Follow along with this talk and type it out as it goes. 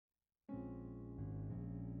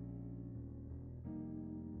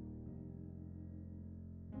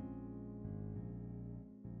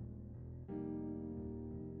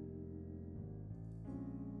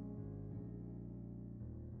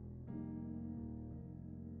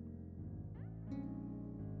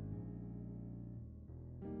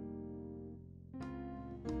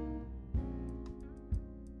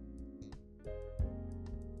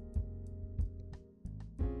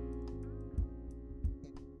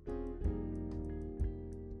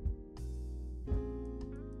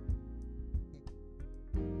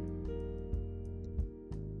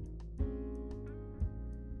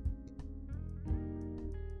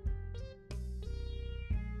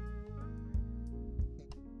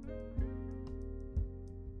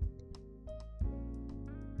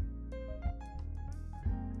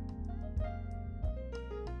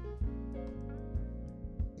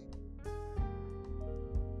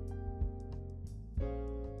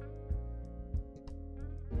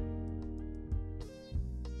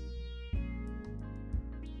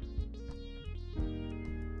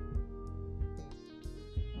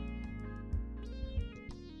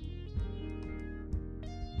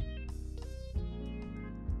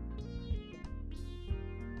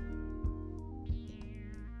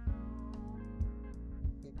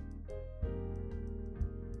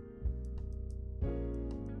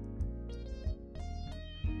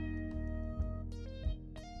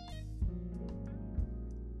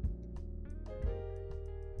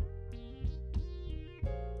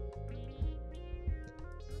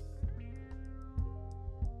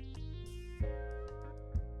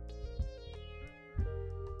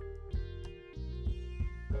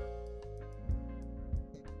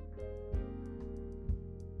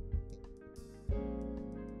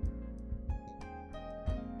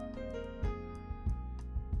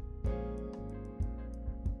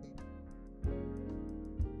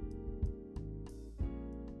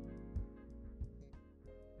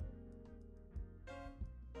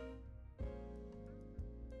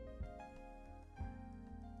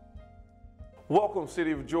Welcome,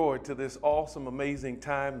 City of Joy, to this awesome, amazing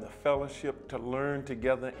time, the fellowship to learn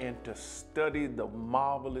together and to study the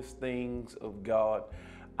marvelous things of God.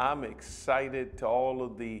 I'm excited to all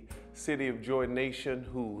of the City of Joy Nation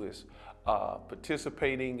who is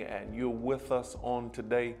participating, and you're with us on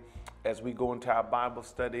today as we go into our Bible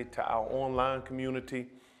study, to our online community,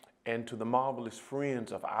 and to the marvelous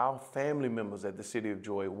friends of our family members at the City of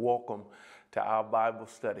Joy. Welcome to our Bible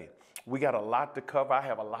study. We got a lot to cover. I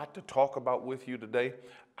have a lot to talk about with you today.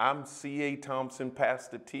 I'm C.A. Thompson,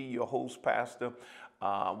 Pastor T, your host pastor,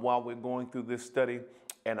 while we're going through this study,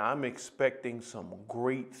 and I'm expecting some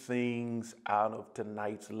great things out of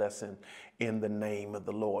tonight's lesson in the name of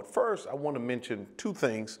the Lord. First, I want to mention two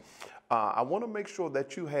things. I want to make sure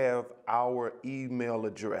that you have our email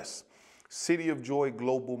address,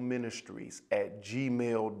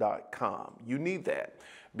 cityofjoyglobalministries@gmail.com. You need that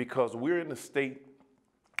because we're in a state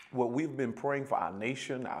where we've been praying for our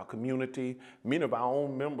nation, our community. Many of our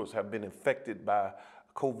own members have been infected by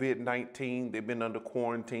COVID-19. They've been under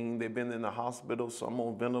quarantine. They've been in the hospital, some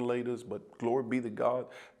on ventilators, but glory be to God,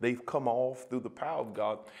 they've come off through the power of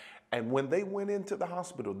God. And when they went into the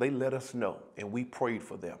hospital, they let us know, and we prayed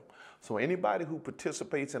for them. So anybody who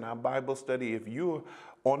participates in our Bible study, if you're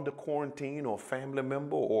under quarantine or family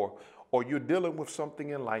member or you're dealing with something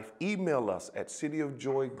in life, email us at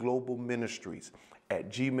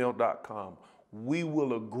cityofjoyglobalministries@gmail.com. We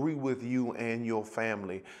will agree with you and your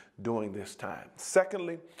family during this time.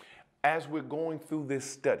 Secondly, as we're going through this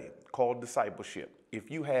study called Discipleship,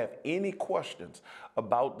 if you have any questions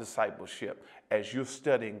about discipleship as you're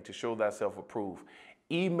studying to show thyself approved,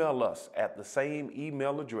 email us at the same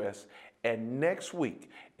email address. And next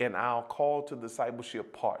week in our Call to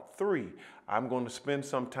Discipleship Part 3, I'm going to spend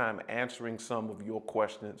some time answering some of your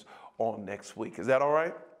questions on next week. Is that all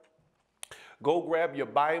right? Go grab your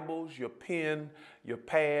Bibles, your pen, your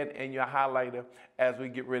pad, and your highlighter as we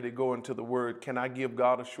get ready to go into the Word. Can I give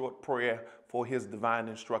God a short prayer for His divine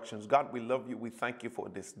instructions? God, we love you. We thank you for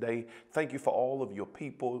this day. Thank you for all of your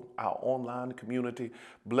people, our online community.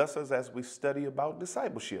 Bless us as we study about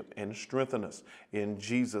discipleship and strengthen us. In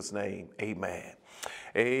Jesus' name, amen.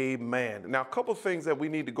 Amen. Now, a couple of things that we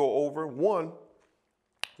need to go over. One,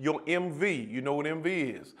 your MV, you know what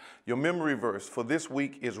MV is. Your memory verse for this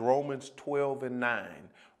week is Romans 12:9.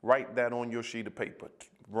 Write that on your sheet of paper.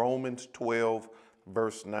 Romans 12,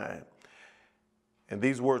 verse 9. And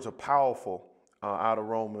these words are powerful out of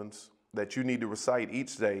Romans that you need to recite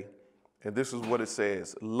each day. And this is what it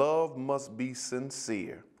says. Love must be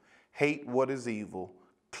sincere. Hate what is evil.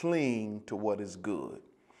 Cling to what is good.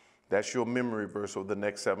 That's your memory verse over the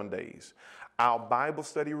next 7 days. Our Bible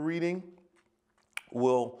study reading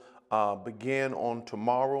will begin on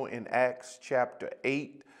tomorrow in Acts chapter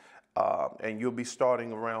 8, and you'll be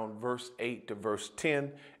starting around verse 8 to verse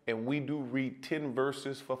 10. And we do read 10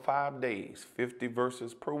 verses for 5 days, 50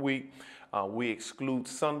 verses per week. We exclude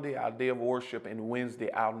Sunday, our day of worship, and Wednesday,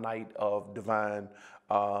 our night of divine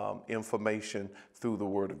information through the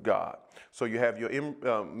Word of God. So you have your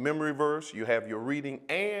memory verse, you have your reading,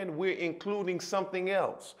 and we're including something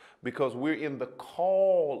else because we're in the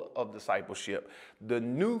call of discipleship. The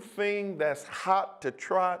new thing that's hot to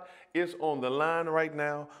trot is on the line right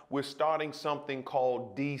now. We're starting something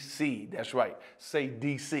called DC. That's right. Say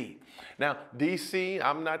DC. Now, DC,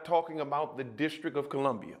 I'm not talking about the District of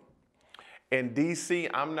Columbia. In DC,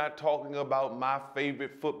 I'm not talking about my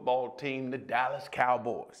favorite football team, the Dallas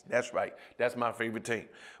Cowboys. That's right. That's my favorite team.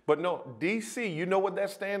 But no, DC, you know what that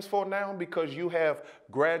stands for now? Because you have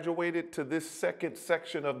graduated to this second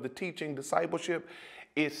section of the teaching discipleship.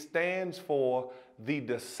 It stands for the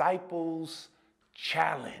Disciples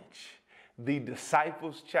Challenge. The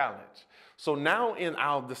Disciples Challenge. So now in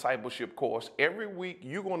our discipleship course, every week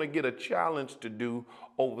you're going to get a challenge to do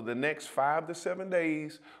over the next 5 to 7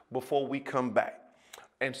 days before we come back.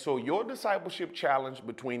 And so your discipleship challenge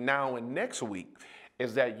between now and next week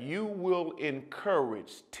is that you will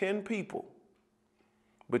encourage 10 people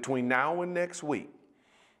between now and next week.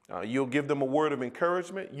 You'll give them a word of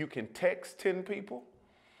encouragement. You can text 10 people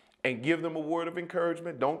and give them a word of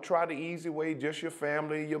encouragement. Don't try the easy way, just your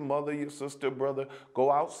family, your mother, your sister, brother.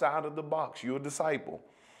 Go outside of the box. You're a disciple.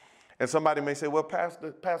 And somebody may say, well,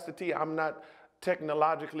 Pastor T, I'm not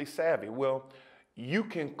technologically savvy. Well, you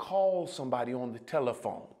can call somebody on the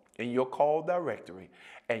telephone in your call directory,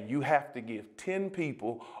 and you have to give 10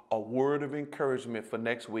 people a word of encouragement for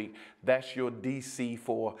next week. That's your DC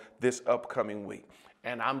for this upcoming week.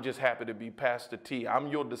 And I'm just happy to be Pastor T. I'm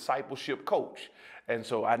your discipleship coach. And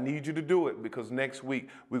so I need you to do it because next week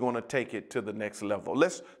we're going to take it to the next level.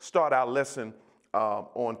 Let's start our lesson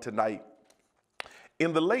on tonight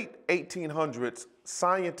In the late 1800s,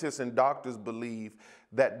 scientists and doctors believed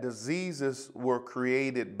that diseases were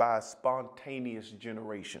created by spontaneous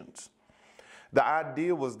generations. The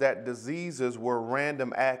idea was that diseases were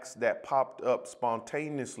random acts that popped up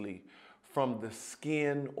spontaneously from the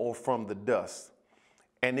skin or from the dust,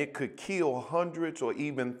 and it could kill hundreds or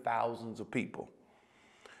even thousands of people.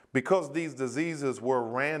 Because these diseases were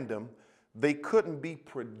random, they couldn't be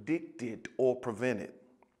predicted or prevented.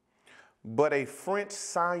 But a French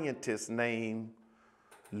scientist named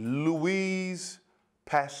Louis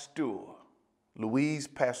Pasteur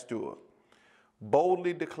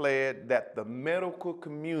boldly declared that the medical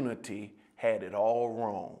community had it all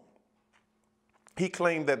wrong. He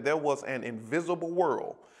claimed that there was an invisible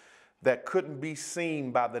world that couldn't be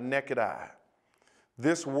seen by the naked eye.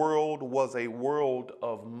 This world was a world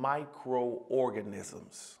of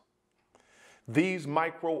microorganisms. These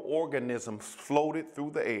microorganisms floated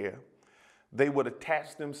through the air. They would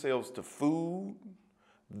attach themselves to food.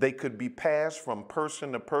 They could be passed from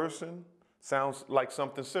person to person. Sounds like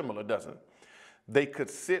something similar, doesn't it? They could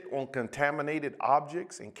sit on contaminated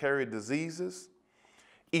objects and carry diseases.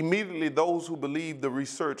 Immediately, those who believed the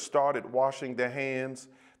research started washing their hands.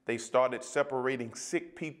 They started separating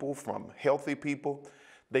sick people from healthy people.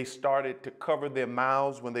 They started to cover their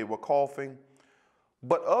mouths when they were coughing.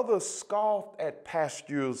 But others scoffed at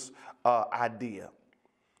Pasteur's idea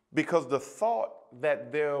because the thought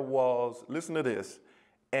that there was, listen to this,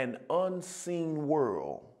 an unseen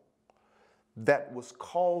world that was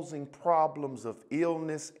causing problems of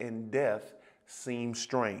illness and death seemed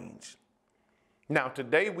strange. Now,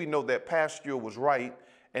 today we know that Pasteur was right,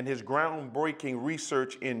 and his groundbreaking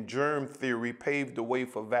research in germ theory paved the way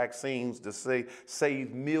for vaccines to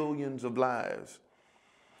save millions of lives.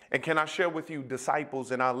 And can I share with you,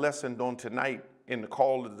 disciples, in our lesson on tonight in the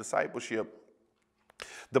call of discipleship,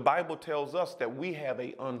 the Bible tells us that we have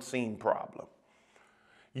an unseen problem.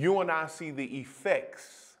 You and I see the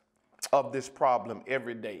effects of this problem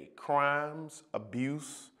every day: crimes,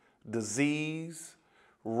 abuse, disease,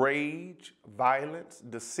 rage, violence,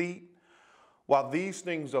 deceit. While these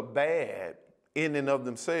things are bad in and of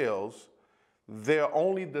themselves, they're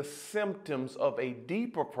only the symptoms of a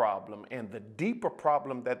deeper problem, and the deeper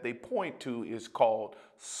problem that they point to is called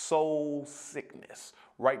soul sickness.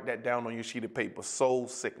 Write that down on your sheet of paper, soul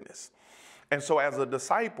sickness. And so as a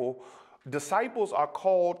disciple, disciples are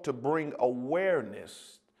called to bring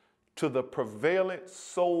awareness to the prevalent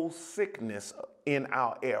soul sickness in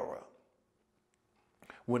our era.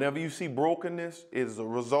 Whenever you see brokenness, it is a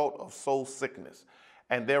result of soul sickness.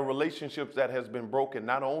 And there are relationships that has been broken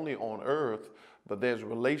not only on earth, but there's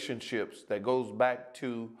relationships that goes back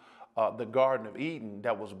to the Garden of Eden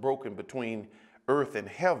that was broken between earth and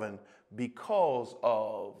heaven because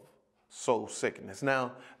of soul sickness.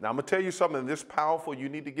 Now I'm gonna tell you something this powerful. You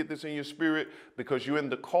need to get this in your spirit because you're in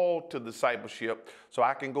the call to discipleship. So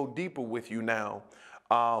I can go deeper with you now.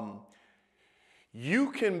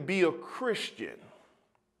 You can be a Christian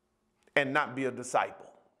and not be a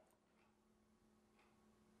disciple.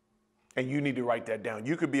 And you need to write that down.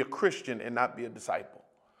 You could be a Christian and not be a disciple.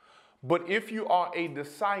 But if you are a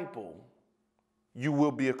disciple, you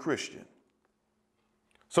will be a Christian.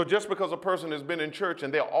 So just because a person has been in church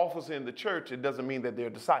and they're officer in the church, it doesn't mean that they're a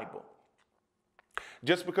disciple.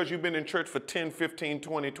 Just because you've been in church for 10, 15,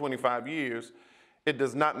 20, 25 years, it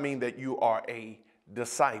does not mean that you are a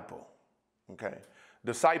disciple. Okay?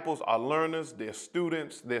 Disciples are learners, they're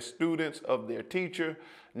students of their teacher,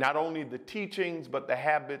 not only the teachings, but the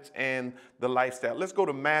habits and the lifestyle. Let's go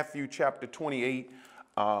to Matthew chapter 28,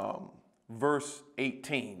 verse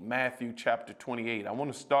 18. Matthew chapter 28. I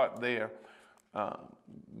want to start there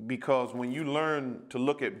because when you learn to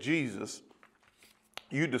look at Jesus,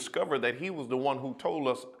 you discover that he was the one who told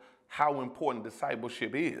us how important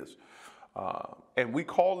discipleship is. And we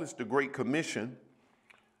call this the Great Commission.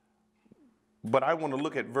 But I want to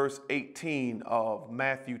look at verse 18 of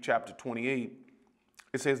Matthew chapter 28.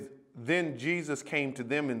 It says, "Then Jesus came to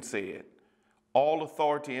them and said, 'All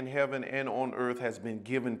authority in heaven and on earth has been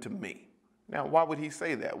given to me.'" Now, why would he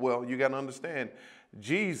say that? Well, you got to understand,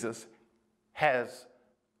 Jesus has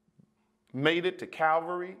made it to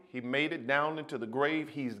Calvary. He made it down into the grave.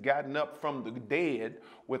 He's gotten up from the dead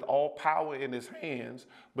with all power in his hands.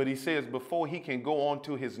 But he says before he can go on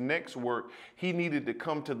to his next work, he needed to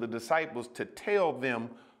come to the disciples to tell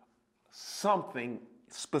them something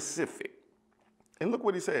specific. And look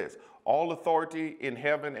what he says. "All authority in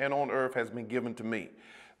heaven and on earth has been given to me.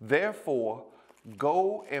 Therefore,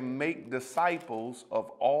 go and make disciples of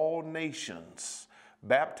all nations,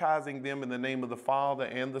 baptizing them in the name of the Father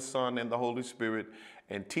and the Son and the Holy Spirit,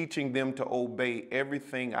 and teaching them to obey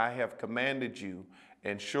everything I have commanded you.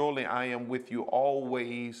 and surely I am with you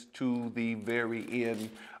always to the very end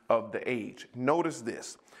of the age. Notice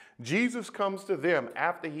this. Jesus comes to them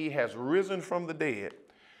after he has risen from the dead.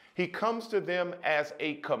 He comes to them as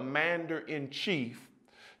a commander-in-chief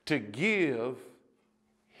to give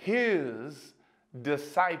his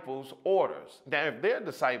disciples orders. Now, if they're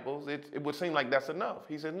disciples, it would seem like that's enough.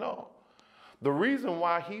 He said, no. The reason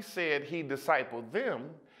why he said he discipled them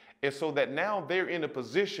is so that now they're in a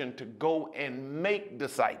position to go and make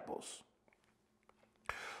disciples.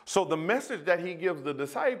 So the message that he gives the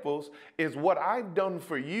disciples is, what I've done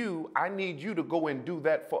for you, I need you to go and do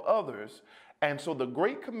that for others. And so the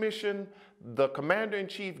Great Commission, the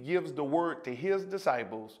commander-in-chief gives the word to his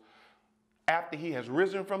disciples after he has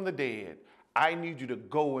risen from the dead. I need you to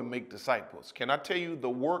go and make disciples. Can I tell you, the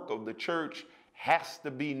work of the church has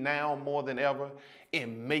to be now more than ever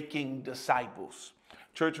in making disciples.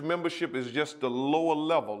 Church membership is just the lower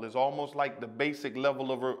level. It's almost like the basic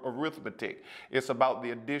level of arithmetic. It's about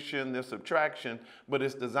the addition, the subtraction, but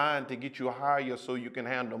it's designed to get you higher so you can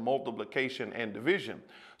handle multiplication and division.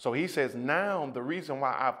 So he says, now the reason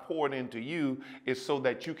why I poured into you is so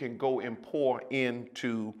that you can go and pour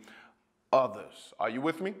into others. Are you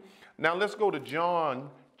with me? Now let's go to John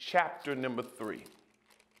chapter number 3,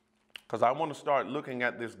 because I want to start looking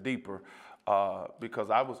at this deeper. Because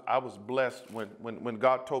I was blessed when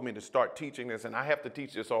God told me to start teaching this, and I have to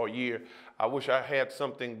teach this all year. I wish I had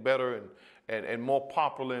something better and more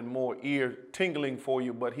popular and more ear tingling for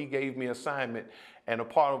you, but he gave me assignment. And a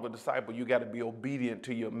part of a disciple, you got to be obedient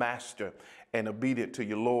to your master and obedient to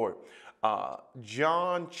your Lord.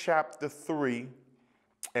 John chapter 3,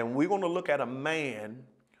 and we're going to look at a man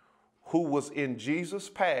who was in Jesus'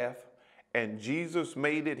 path, and Jesus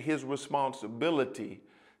made it his responsibility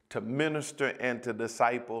to minister and to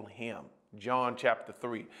disciple him. John chapter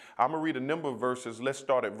 3. I'm going to read a number of verses. Let's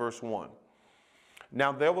start at verse 1.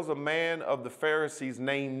 Now there was a man of the Pharisees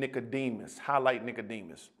named Nicodemus. Highlight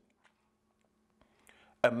Nicodemus.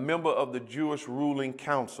 A member of the Jewish ruling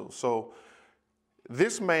council. So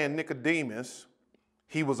this man, Nicodemus,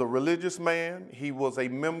 he was a religious man. He was a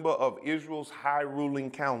member of Israel's high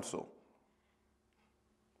ruling council.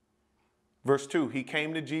 Verse 2, he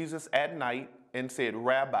came to Jesus at night and said,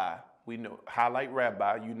 Rabbi, we know, highlight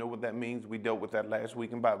Rabbi, you know what that means. We dealt with that last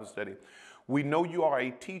week in Bible study. We know you are a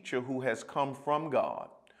teacher who has come from God,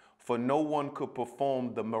 for no one could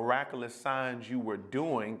perform the miraculous signs you were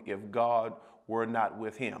doing if God were not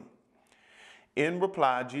with him. In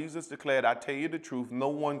reply, Jesus declared, I tell you the truth, no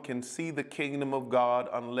one can see the kingdom of God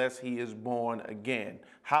unless he is born again.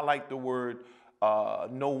 Highlight the word,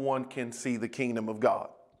 no one can see the kingdom of God.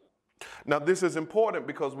 Now, this is important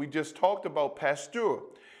because we just talked about Pasteur.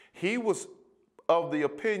 He was of the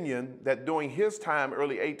opinion that during his time,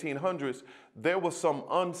 early 1800s, there was some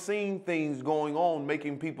unseen things going on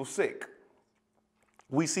making people sick.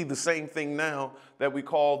 We see the same thing now that we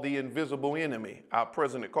call the invisible enemy. Our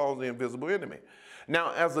president calls the invisible enemy.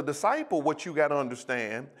 Now, as a disciple, what you got to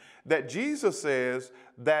understand, that Jesus says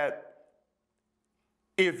that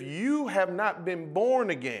if you have not been born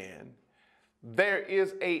again, there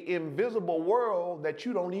is an invisible world that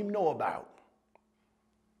you don't even know about.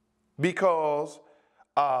 Because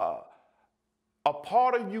a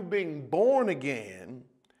part of you being born again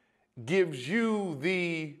gives you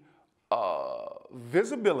the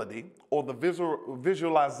visibility or the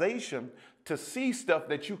visualization to see stuff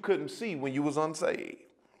that you couldn't see when you was unsaved.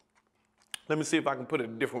 Let me see if I can put it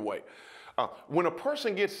a different way. When a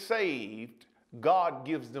person gets saved, God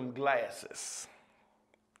gives them glasses.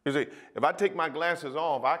 You see, if I take my glasses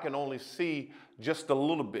off, I can only see just a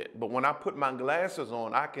little bit. But when I put my glasses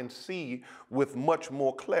on, I can see with much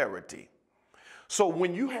more clarity. So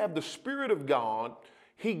when you have the Spirit of God,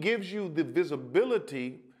 he gives you the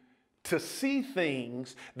visibility to see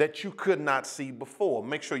things that you could not see before.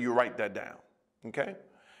 Make sure you write that down, okay?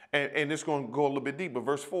 And it's going to go a little bit deeper.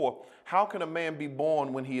 Verse 4, how can a man be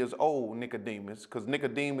born when he is old, Nicodemus? Because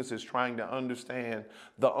Nicodemus is trying to understand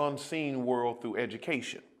the unseen world through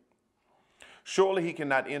education. Surely he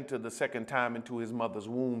cannot enter the second time into his mother's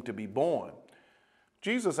womb to be born.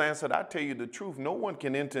 Jesus answered, I tell you the truth, no one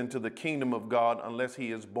can enter into the kingdom of God unless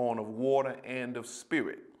he is born of water and of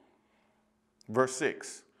spirit. Verse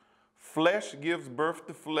 6, flesh gives birth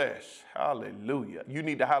to flesh. Hallelujah. You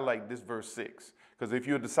need to highlight this verse 6, because if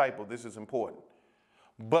you're a disciple, this is important.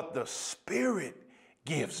 But the Spirit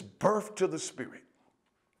gives birth to the Spirit.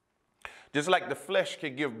 Just like the flesh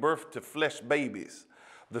can give birth to flesh babies,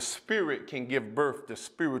 the Spirit can give birth to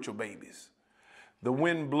spiritual babies. The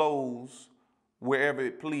wind blows wherever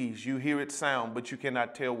it please. You hear its sound, but you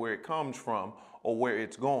cannot tell where it comes from or where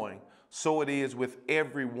it's going. So it is with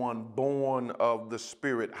everyone born of the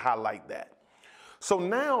Spirit. Highlight that. So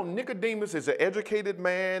now Nicodemus is an educated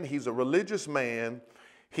man. He's a religious man.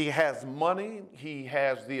 He has money. He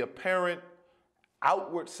has the apparent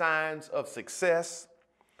outward signs of success.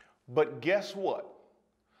 But guess what?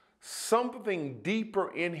 Something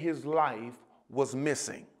deeper in his life was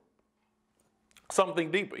missing.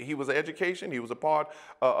 Something deeper. He was an education. He was a part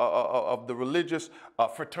of the religious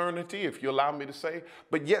fraternity, if you allow me to say.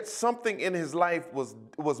 But yet something in his life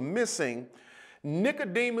was missing.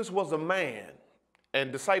 Nicodemus was a man,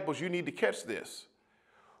 and disciples, you need to catch this,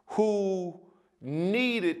 who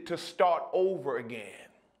needed to start over again.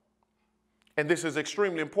 And this is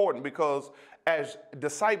extremely important because as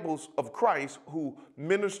disciples of Christ who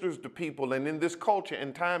ministers to people, and in this culture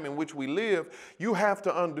and time in which we live, you have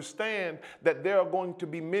to understand that there are going to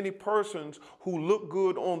be many persons who look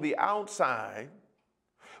good on the outside,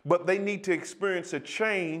 but they need to experience a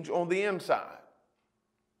change on the inside.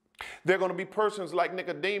 There are going to be persons like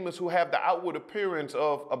Nicodemus who have the outward appearance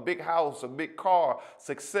of a big house, a big car,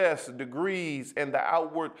 success, degrees, and the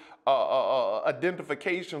outward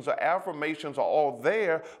identifications or affirmations are all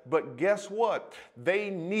there. But guess what?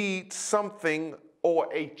 They need something or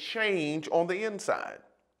a change on the inside.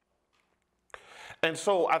 And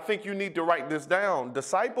so I think you need to write this down.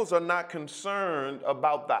 Disciples are not concerned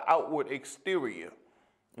about the outward exterior.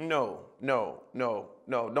 No,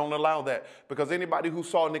 don't allow that, because anybody who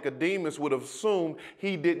saw Nicodemus would have assumed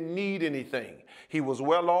he didn't need anything. He was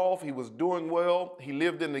well off. He was doing well. He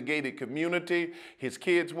lived in a gated community. His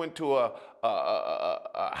kids went to a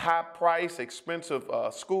high price, expensive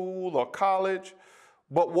school or college.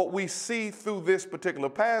 But what we see through this particular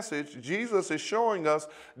passage, Jesus is showing us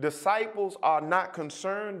disciples are not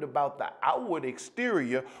concerned about the outward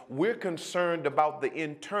exterior. We're concerned about the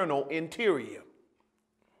internal interior.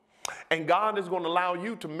 And God is going to allow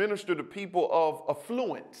you to minister to people of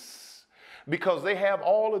affluence because they have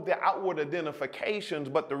all of the outward identifications,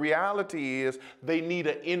 but the reality is they need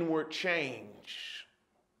an inward change.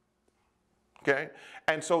 Okay?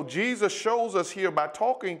 And so Jesus shows us here by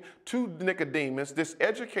talking to Nicodemus, this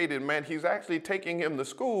educated man. He's actually taking him to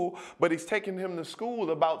school, but he's taking him to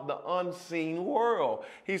school about the unseen world.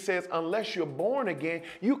 He says, unless you're born again,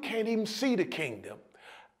 you can't even see the kingdom.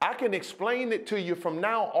 I can explain it to you from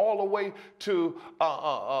now all the way to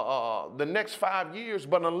the next 5 years,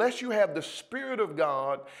 but unless you have the Spirit of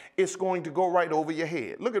God, it's going to go right over your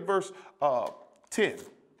head. Look at verse 10.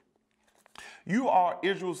 You are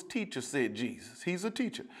Israel's teacher, said Jesus. He's a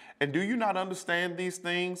teacher. And do you not understand these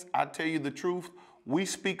things? I tell you the truth. We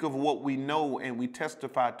speak of what we know and we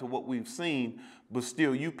testify to what we've seen, but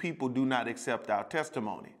still you people do not accept our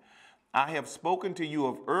testimony. I have spoken to you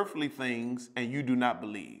of earthly things, and you do not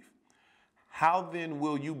believe. How then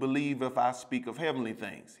will you believe if I speak of heavenly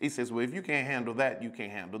things? He says, well, if you can't handle that, you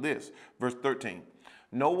can't handle this. Verse 13,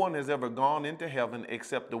 no one has ever gone into heaven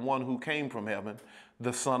except the one who came from heaven,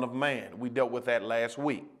 the Son of Man. We dealt with that last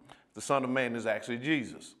week. The Son of Man is actually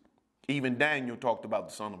Jesus. Even Daniel talked about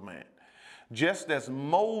the Son of Man. Just as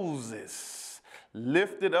Moses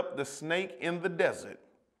lifted up the snake in the desert,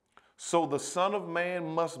 so the Son of Man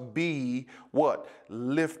must be what?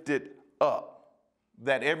 Lifted up,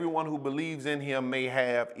 that everyone who believes in him may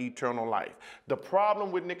have eternal life. The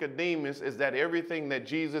problem with Nicodemus is that everything that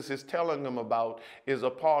Jesus is telling him about is a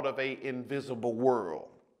part of an invisible world.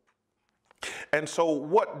 And so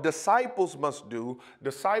what disciples must do,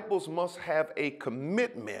 disciples must have a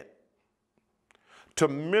commitment to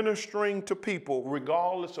ministering to people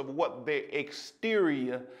regardless of what their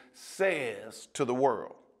exterior says to the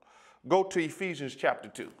world. Go to Ephesians chapter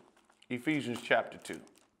 2. Ephesians chapter 2.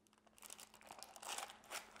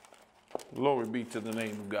 Glory be to the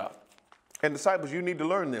name of God. And disciples, you need to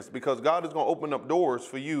learn this because God is going to open up doors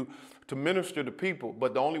for you to minister to people.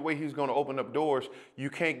 But the only way he's going to open up doors, you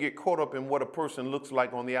can't get caught up in what a person looks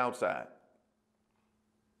like on the outside.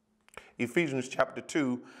 Ephesians chapter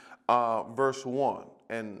 2, verse 1.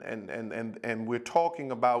 And we're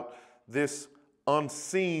talking about this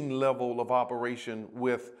unseen level of operation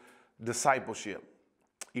with discipleship.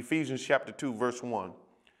 Ephesians chapter 2, verse 1.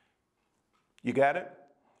 You got it?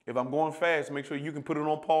 If I'm going fast, make sure you can put it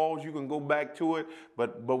on pause. You can go back to it.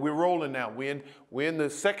 But we're rolling now. We're in the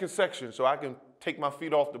second section, so I can take my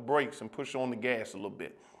feet off the brakes and push on the gas a little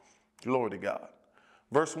bit. Glory to God.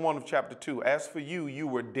 Verse 1 of chapter 2. As for you, you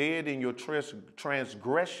were dead in your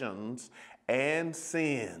transgressions and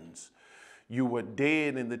sins. You were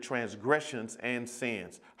dead in the transgressions and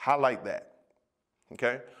sins. Highlight that.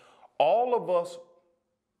 Okay? All of us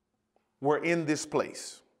were in this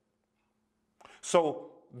place.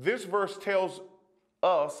 So this verse tells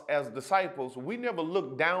us as disciples, we never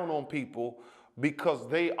look down on people because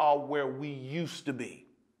they are where we used to be.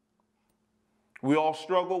 We all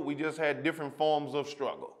struggle. We just had different forms of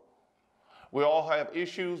struggle. We all have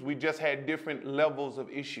issues. We just had different levels of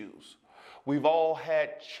issues. We've all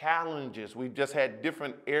had challenges. We've just had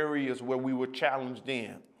different areas where we were challenged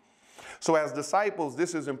in. So as disciples,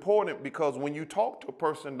 this is important because when you talk to a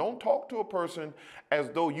person, don't talk to a person as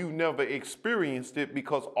though you never experienced it,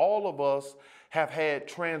 because all of us have had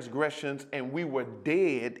transgressions and we were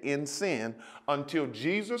dead in sin until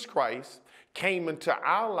Jesus Christ came into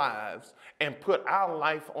our lives and put our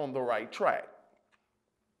life on the right track.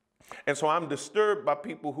 And so I'm disturbed by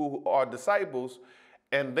people who are disciples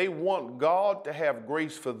and they want God to have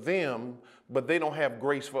grace for them, but they don't have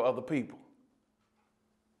grace for other people.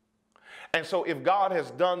 And so if God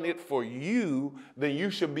has done it for you, then you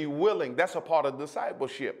should be willing. That's a part of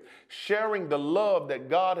discipleship, sharing the love that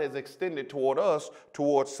God has extended toward us,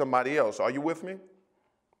 towards somebody else. Are you with me?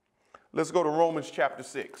 Let's go to Romans chapter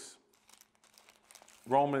 6.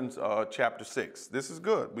 Romans chapter 6. This is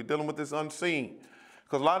good. We're dealing with this unseen.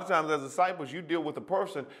 Because a lot of times as disciples, you deal with a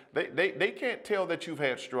person, they can't tell that you've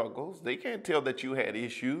had struggles. They can't tell that you had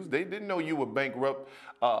issues. They didn't know you were bankrupt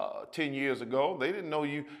 10 years ago. They didn't know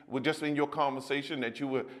you were just in your conversation that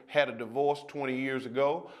you had a divorce 20 years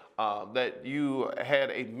ago, that you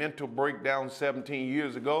had a mental breakdown 17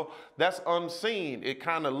 years ago. That's unseen. It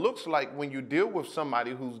kind of looks like when you deal with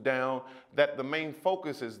somebody who's down that the main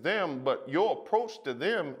focus is them, but your approach to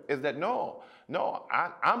them is that no,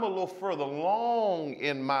 I'm a little further along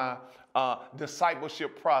in my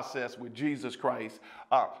discipleship process with Jesus Christ.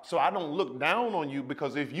 So I don't look down on you,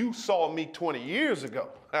 because if you saw me 20 years ago,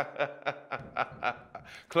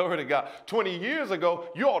 glory to God, 20 years ago,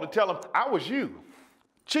 you ought to tell them I was you.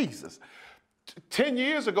 Jesus. 10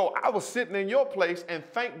 years ago, I was sitting in your place, and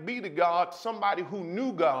thank be to God, somebody who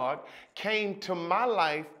knew God came to my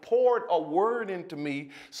life, poured a word into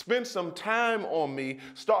me, spent some time on me,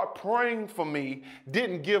 started praying for me,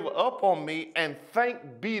 didn't give up on me, and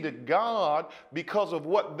thank be to God because of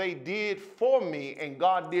what they did for me and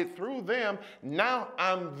God did through them. Now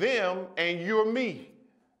I'm them and you're me.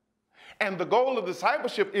 And the goal of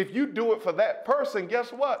discipleship, if you do it for that person,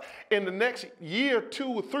 guess what? In the next year, 2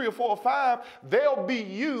 or 3 or 4 or 5, they'll be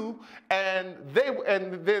you, and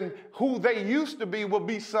then who they used to be will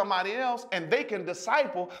be somebody else, and they can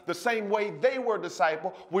disciple the same way they were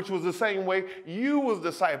discipled, which was the same way you was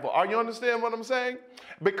discipled. Are you understand what I'm saying?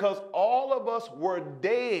 Because all of us were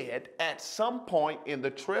dead at some point in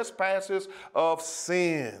the trespasses of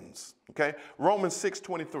sins. Okay? Romans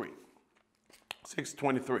 6:23.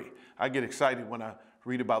 6:23. I get excited when I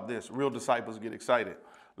read about this. Real disciples get excited.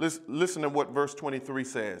 Listen to what verse 23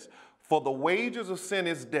 says. For the wages of sin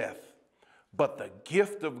is death, but the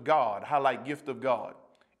gift of God, highlight gift of God,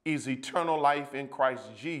 is eternal life in Christ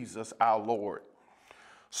Jesus our Lord.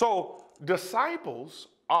 So disciples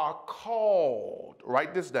are called,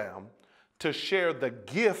 write this down, to share the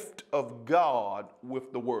gift of God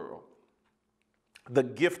with the world. The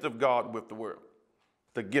gift of God with the world.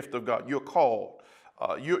 The gift of God. You're called.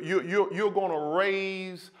 You're going to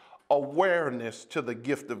raise awareness to the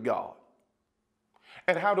gift of God.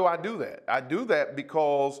 And how do I do that? I do that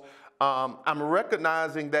because I'm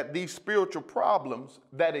recognizing that these spiritual problems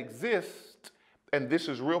that exist, and this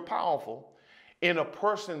is real powerful, in a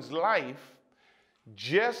person's life,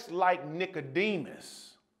 just like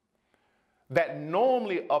Nicodemus, that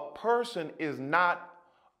normally a person is not,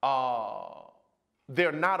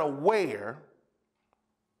 they're not aware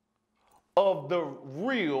of the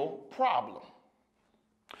real problem,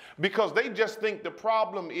 because they just think the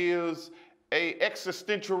problem is a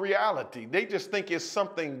existential reality. They just think it's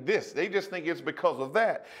something this. They just think it's because of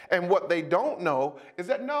that. And what they don't know is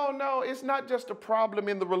that no, it's not just a problem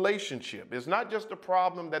in the relationship. It's not just a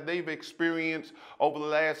problem that they've experienced over the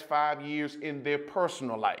last 5 years in their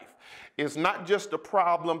personal life. It's not just a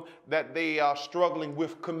problem that they are struggling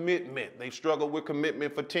with commitment. They struggled with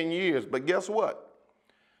commitment for 10 years. But guess what?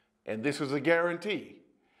 And this is a guarantee.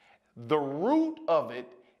 The root of it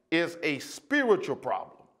is a spiritual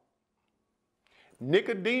problem.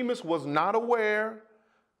 Nicodemus was not aware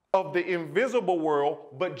of the invisible world,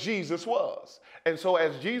 but Jesus was. And so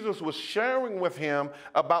as Jesus was sharing with him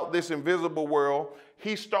about this invisible world,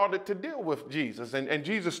 he started to deal with Jesus, and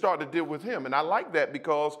Jesus started to deal with him. And I like that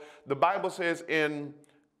because the Bible says in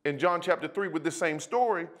John chapter 3 with the same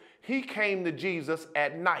story, he came to Jesus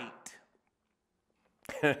at night.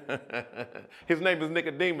 His name is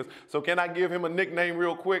Nicodemus. So can I give him a nickname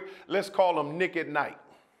real quick? Let's call him Nick at Night.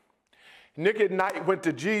 Nick at Night went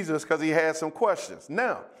to Jesus because he had some questions.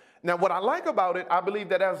 Now, Now, what I like about it, I believe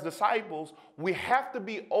that as disciples, we have to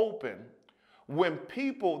be open when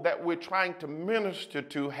people that we're trying to minister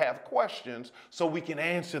to have questions so we can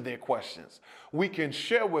answer their questions. We can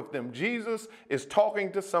share with them. Jesus is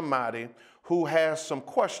talking to somebody who has some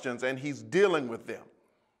questions and he's dealing with them.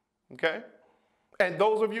 Okay? And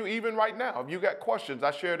those of you, even right now, if you got questions,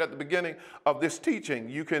 I shared at the beginning of this teaching,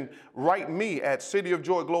 you can write me at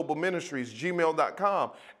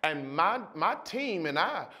cityofjoyglobalministries@gmail.com. And my team and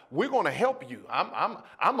we're going to help you.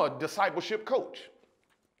 I'm a discipleship coach.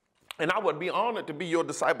 And I would be honored to be your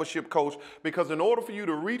discipleship coach, because in order for you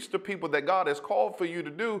to reach the people that God has called for you to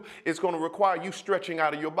do, it's going to require you stretching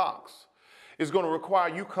out of your box. It's going to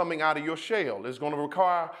require you coming out of your shell. It's going to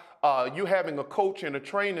require you having a coach and a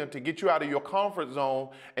trainer to get you out of your comfort zone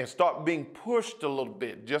and start being pushed a little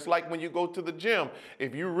bit. Just like when you go to the gym,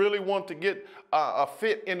 if you really want to get a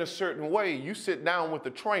fit in a certain way, you sit down with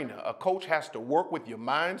a trainer. A coach has to work with your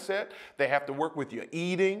mindset. They have to work with your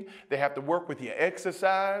eating. They have to work with your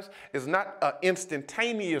exercise. It's not an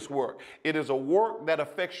instantaneous work. It is a work that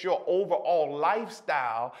affects your overall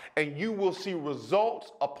lifestyle, and you will see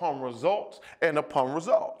results upon results and upon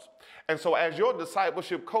results. And so as your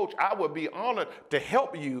discipleship coach, I would be honored to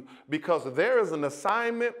help you, because there is an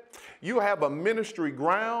assignment. You have a ministry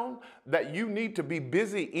ground that you need to be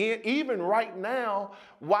busy in, even right now,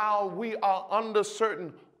 while we are under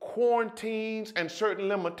certain quarantines and certain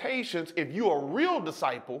limitations. If you're a real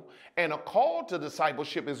disciple and a call to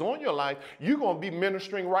discipleship is on your life, you're going to be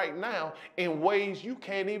ministering right now in ways you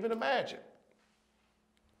can't even imagine.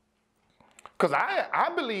 Because I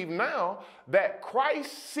believe now that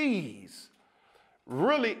Christ sees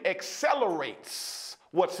really accelerates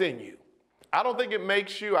what's in you. I don't think it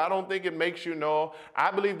makes you. I don't think it makes you know.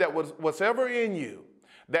 I believe that what's ever in you,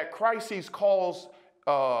 that Christ sees calls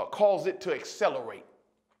it to accelerate.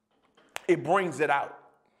 It brings it out.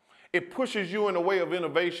 It pushes you in a way of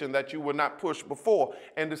innovation that you were not pushed before.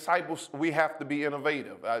 And disciples, we have to be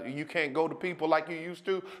innovative. You can't go to people like you used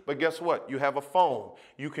to, but guess what? You have a phone.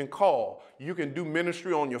 You can call. You can do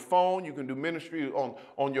ministry on your phone. You can do ministry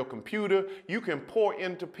on your computer. You can pour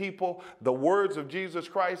into people the words of Jesus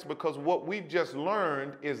Christ, because what we've just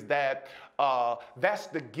learned is that that's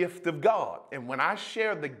the gift of God. And when I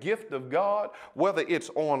share the gift of God, whether it's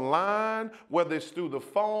online, whether it's through the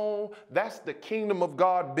phone, that's the kingdom of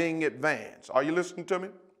God being advanced. Are you listening to me?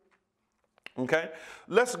 Okay.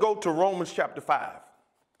 Let's go to Romans chapter 5.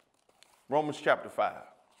 Romans chapter 5.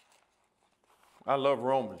 I love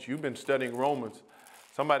Romans. You've been studying Romans.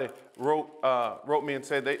 Somebody wrote me and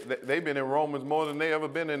said they've been in Romans more than they ever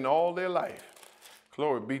been in all their life.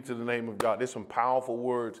 Glory be to the name of God. There's some powerful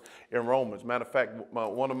words in Romans. Matter of fact,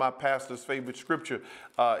 one of my pastor's favorite scripture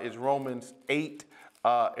is Romans 8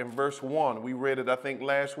 and verse 1. We read it, I think,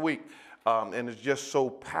 last week. And it's just so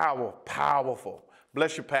powerful.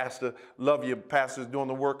 Bless you, Pastor. Love you. Pastor's doing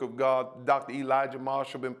the work of God. Dr. Elijah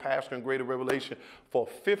Marshall been pastoring Greater Revelation for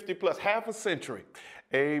 50 plus, half a century.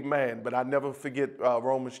 Amen. But I never forget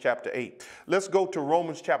Romans chapter 8. Let's go to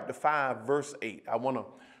Romans chapter 5, verse 8. I want to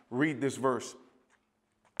read this verse.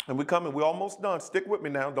 And we're almost done. Stick with me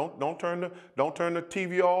now. Don't turn the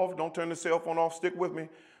TV off. Don't turn the cell phone off. Stick with me.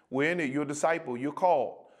 We're in it. You're a disciple. You're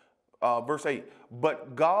called. Verse 8.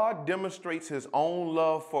 But God demonstrates his own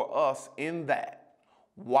love for us in that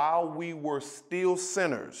while we were still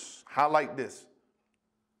sinners, highlight this,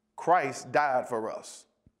 Christ died for us.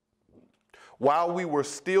 While we were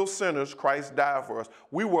still sinners, Christ died for us.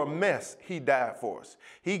 We were a mess. He died for us.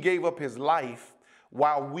 He gave up his life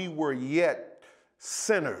while we were yet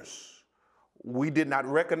sinners. We did not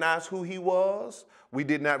recognize who he was. We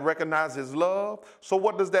did not recognize his love. So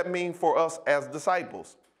what does that mean for us as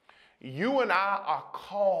disciples? You and I are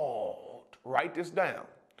called, write this down,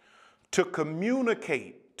 to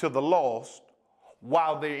communicate to the lost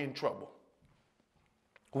while they're in trouble.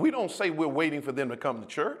 We don't say we're waiting for them to come to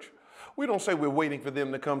church. We don't say we're waiting for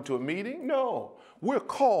them to come to a meeting. No, we're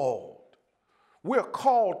called. We're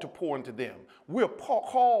called to pour into them. We're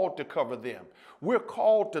called to cover them. We're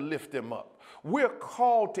called to lift them up. We're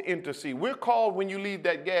called to intercede. We're called when you leave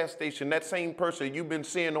that gas station, that same person you've been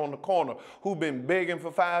seeing on the corner who's been begging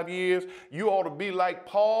for 5 years. You ought to be like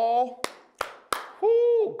Paul.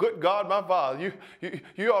 Whoo, good God, my Father.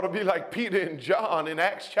 You ought to be like Peter and John in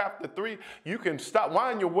Acts chapter 3. You can stop,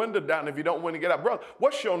 wind your window down if you don't want to get out. Brother,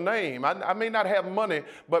 what's your name? I may not have money,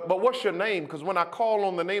 but what's your name? Because when I call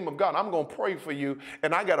on the name of God, I'm going to pray for you.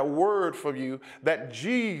 And I got a word for you that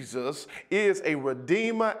Jesus is a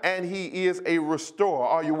redeemer and he is a restorer.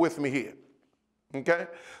 Are you with me here? Okay.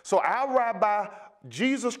 So our Rabbi,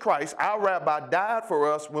 Jesus Christ, our Rabbi died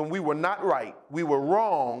for us when we were not right. We were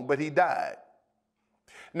wrong, but he died.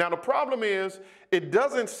 Now, the problem is, it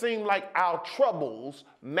doesn't seem like our troubles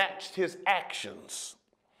matched his actions.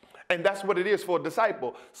 And that's what it is for a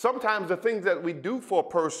disciple. Sometimes the things that we do for a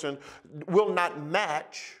person will not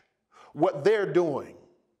match what they're doing.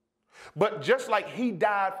 But just like he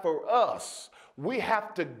died for us, we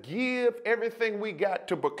have to give everything we got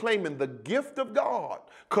to proclaiming the gift of God,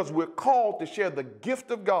 because we're called to share the gift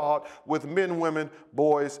of God with men, women,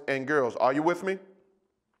 boys, and girls. Are you with me?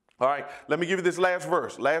 All right, let me give you this last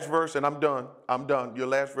verse. Last verse, and I'm done. I'm done. Your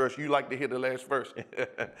last verse. You like to hear the last verse.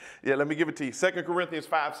 Yeah, let me give it to you. 2 Corinthians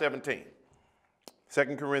 5:17.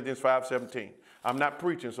 2 Corinthians 5:17. I'm not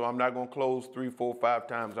preaching, so I'm not going to close 3, 4, 5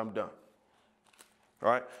 times. I'm done.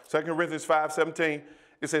 All right, 2 Corinthians 5:17.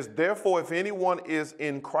 It says, therefore, if anyone is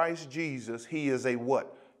in Christ Jesus, he is a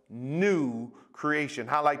what? New creation.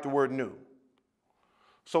 Highlight the word new.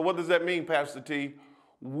 So what does that mean, Pastor T?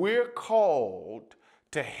 We're called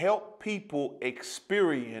to help people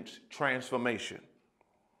experience transformation.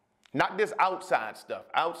 Not this outside stuff.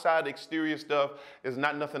 Outside exterior stuff is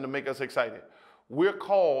not nothing to make us excited. We're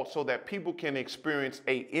called so that people can experience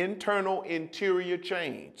an internal interior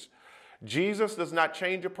change. Jesus does not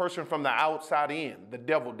change a person from the outside in. The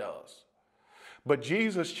devil does. But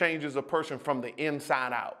Jesus changes a person from the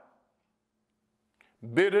inside out.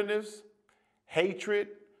 Bitterness, hatred,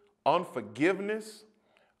 unforgiveness,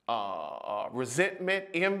 resentment,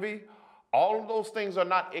 envy, all of those things are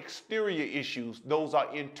not exterior issues. Those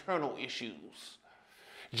are internal issues.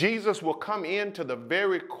 Jesus will come into the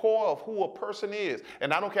very core of who a person is.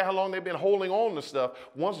 And I don't care how long they've been holding on to stuff.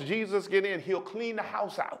 Once Jesus gets in, he'll clean the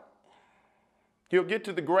house out. He'll get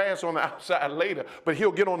to the grass on the outside later, but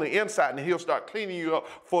he'll get on the inside and he'll start cleaning you up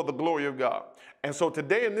for the glory of God. And so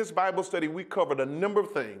today in this Bible study, we covered a number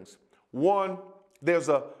of things. One, there's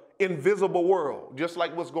an invisible world, just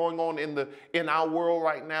like what's going on in our world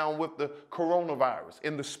right now with the coronavirus.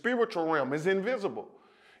 In the spiritual realm, is invisible.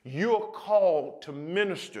 You're called to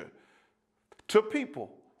minister to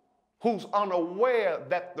people who's unaware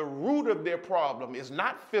that the root of their problem is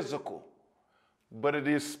not physical, but it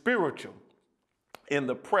is spiritual. In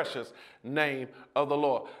the precious name of the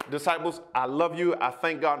Lord. Disciples, I love you. I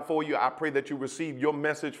thank God for you. I pray that you receive your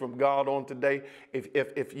message from God on today.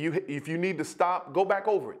 If you need to stop, go back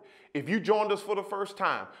over it. If you joined us for the first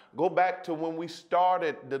time, go back to when we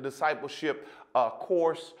started the discipleship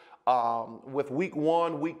course with week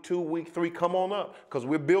 1, week 2, week 3. Come on up, because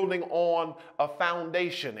we're building on a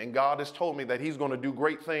foundation, and God has told me that he's going to do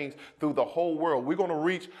great things through the whole world. We're going to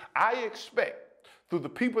reach, I expect, through the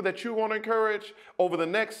people that you want to encourage over the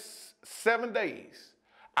next 7 days,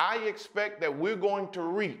 I expect that we're going to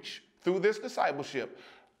reach, through this discipleship,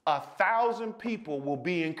 1,000 people will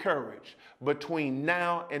be encouraged between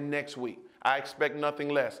now and next week. I expect nothing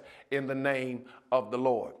less in the name of the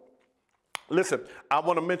Lord. Listen, I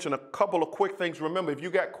want to mention a couple of quick things. Remember, if you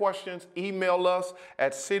got questions, email us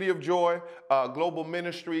at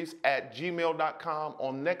cityofjoyglobalministries@gmail.com.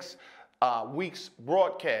 On next week's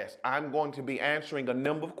broadcast, I'm going to be answering a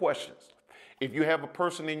number of questions. If you have a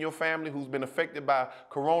person in your family who's been affected by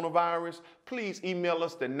coronavirus, please email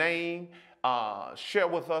us the name, share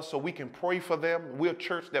with us so we can pray for them. We're a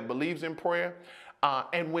church that believes in prayer.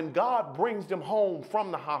 And when God brings them home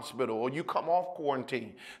from the hospital, or you come off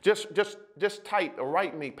quarantine, just type or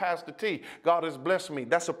write me, Pastor T, God has blessed me.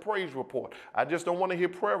 That's a praise report. I just don't want to hear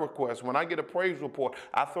prayer requests. When I get a praise report,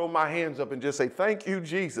 I throw my hands up and just say, thank you,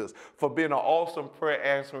 Jesus, for being an awesome prayer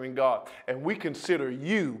answering God. And we consider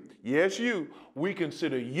you, yes, you, we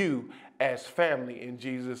consider you as family in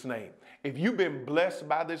Jesus' name. If you've been blessed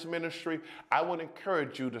by this ministry, I would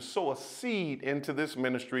encourage you to sow a seed into this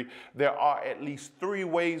ministry. There are at least 3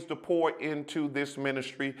 ways to pour into this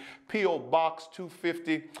ministry. P.O. Box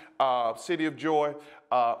 250, City of Joy.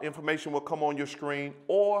 Information will come on your screen.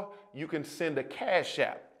 Or you can send a Cash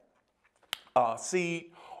App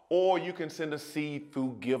seed, or you can send a seed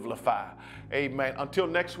through Givelify. Amen. Until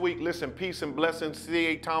next week, listen, peace and blessings.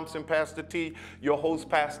 C.A. Thompson, Pastor T, your host,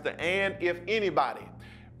 Pastor. And if anybody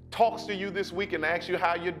talks to you this week and asks you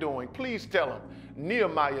how you're doing, please tell them,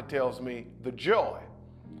 Nehemiah tells me, the joy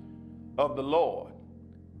of the Lord,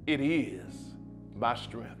 it is my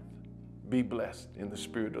strength. Be blessed in the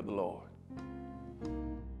Spirit of the Lord.